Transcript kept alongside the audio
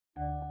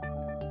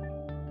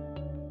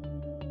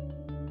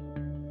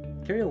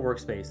Kerio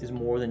Workspace is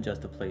more than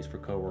just a place for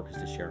coworkers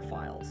to share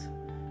files.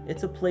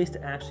 It's a place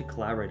to actually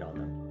collaborate on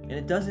them, and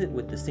it does it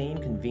with the same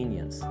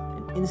convenience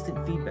and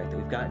instant feedback that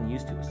we've gotten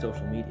used to with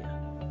social media.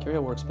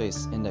 Kerio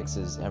Workspace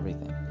indexes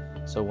everything.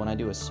 So when I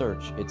do a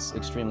search, it's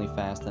extremely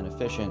fast and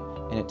efficient,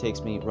 and it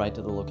takes me right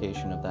to the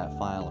location of that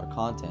file or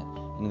content.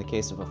 And in the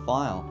case of a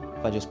file,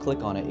 if I just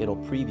click on it, it'll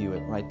preview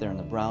it right there in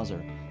the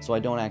browser, so I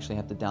don't actually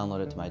have to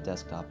download it to my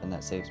desktop, and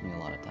that saves me a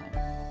lot of time.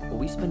 Well,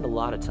 we spend a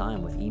lot of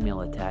time with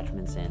email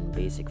attachments and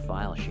basic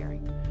file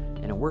sharing,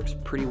 and it works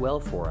pretty well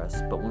for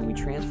us, but when we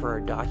transfer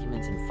our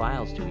documents and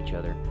files to each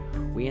other,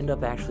 we end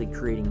up actually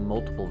creating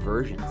multiple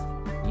versions.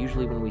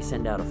 Usually when we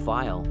send out a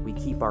file, we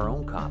keep our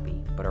own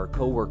copy, but our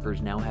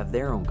coworkers now have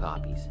their own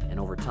copies, and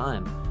over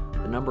time,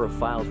 the number of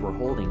files we're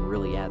holding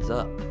really adds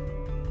up.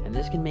 And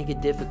this can make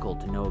it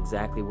difficult to know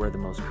exactly where the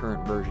most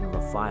current version of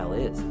a file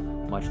is,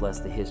 much less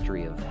the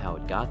history of how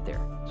it got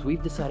there. So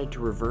we've decided to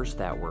reverse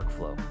that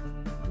workflow.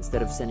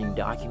 Instead of sending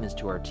documents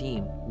to our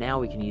team, now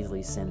we can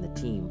easily send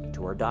the team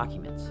to our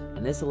documents.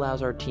 And this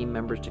allows our team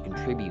members to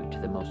contribute to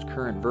the most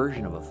current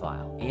version of a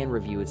file and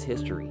review its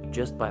history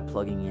just by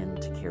plugging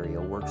into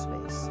Kerio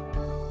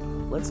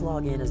Workspace. Let's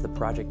log in as the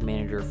project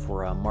manager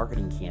for a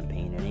marketing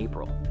campaign in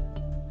April.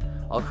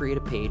 I'll create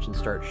a page and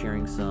start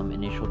sharing some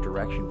initial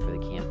direction for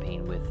the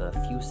campaign with a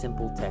few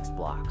simple text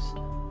blocks.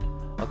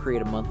 I'll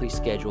create a monthly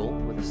schedule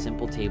with a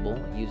simple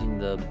table using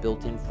the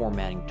built-in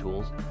formatting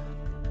tools,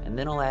 and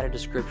then I'll add a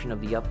description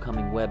of the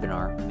upcoming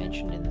webinar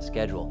mentioned in the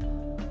schedule.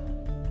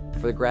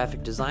 For the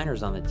graphic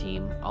designers on the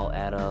team, I'll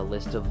add a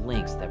list of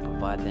links that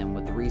provide them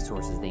with the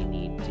resources they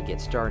need to get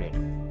started.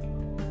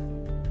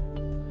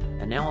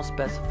 And now I'll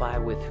specify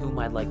with whom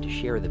I'd like to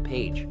share the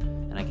page,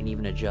 and I can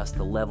even adjust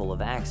the level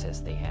of access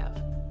they have.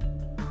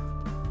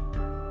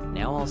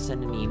 Now I'll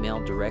send an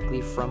email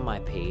directly from my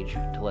page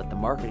to let the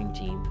marketing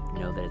team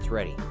know that it's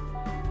ready.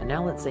 And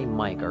now let's say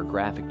Mike, our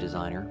graphic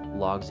designer,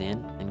 logs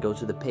in and goes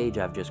to the page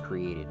I've just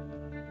created.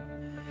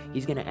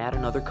 He's going to add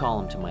another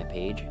column to my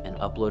page and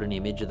upload an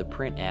image of the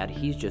print ad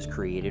he's just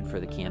created for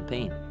the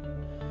campaign.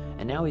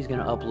 And now he's going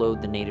to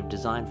upload the native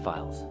design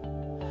files.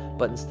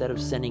 But instead of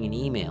sending an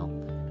email,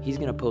 he's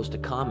going to post a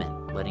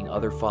comment letting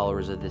other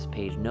followers of this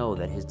page know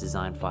that his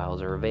design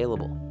files are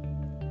available.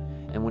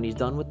 And when he's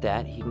done with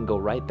that, he can go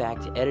right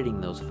back to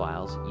editing those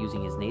files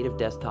using his native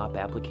desktop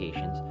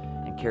applications,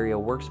 and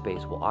Kerio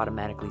Workspace will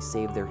automatically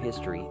save their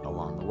history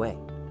along the way.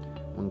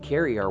 When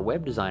Carrie, our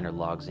web designer,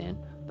 logs in,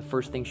 the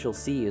first thing she'll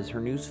see is her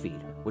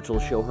newsfeed, which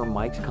will show her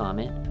Mike's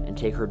comment and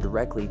take her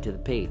directly to the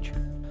page.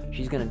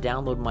 She's going to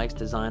download Mike's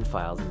design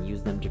files and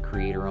use them to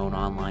create her own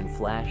online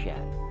flash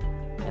ad.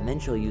 And then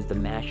she'll use the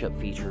mashup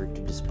feature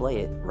to display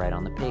it right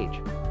on the page.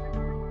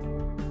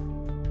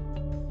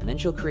 And then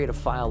she'll create a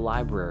file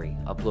library,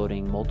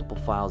 uploading multiple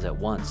files at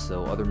once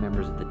so other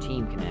members of the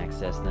team can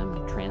access them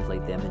and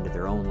translate them into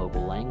their own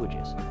local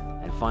languages.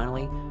 And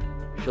finally,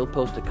 she'll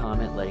post a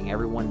comment letting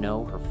everyone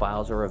know her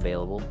files are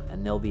available,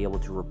 and they'll be able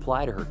to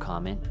reply to her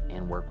comment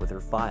and work with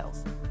her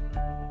files.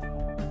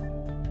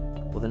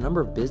 Well, the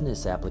number of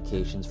business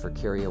applications for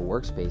Kerio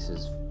Workspace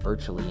is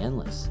virtually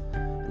endless,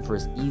 and for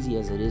as easy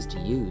as it is to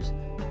use,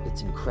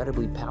 it's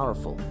incredibly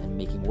powerful in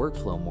making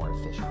workflow more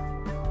efficient,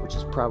 which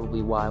is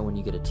probably why when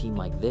you get a team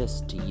like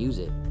this to use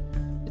it,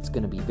 it's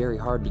going to be very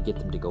hard to get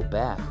them to go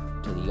back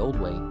to the old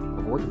way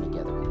of working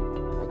together.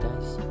 Right,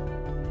 guys?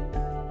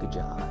 Good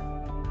job.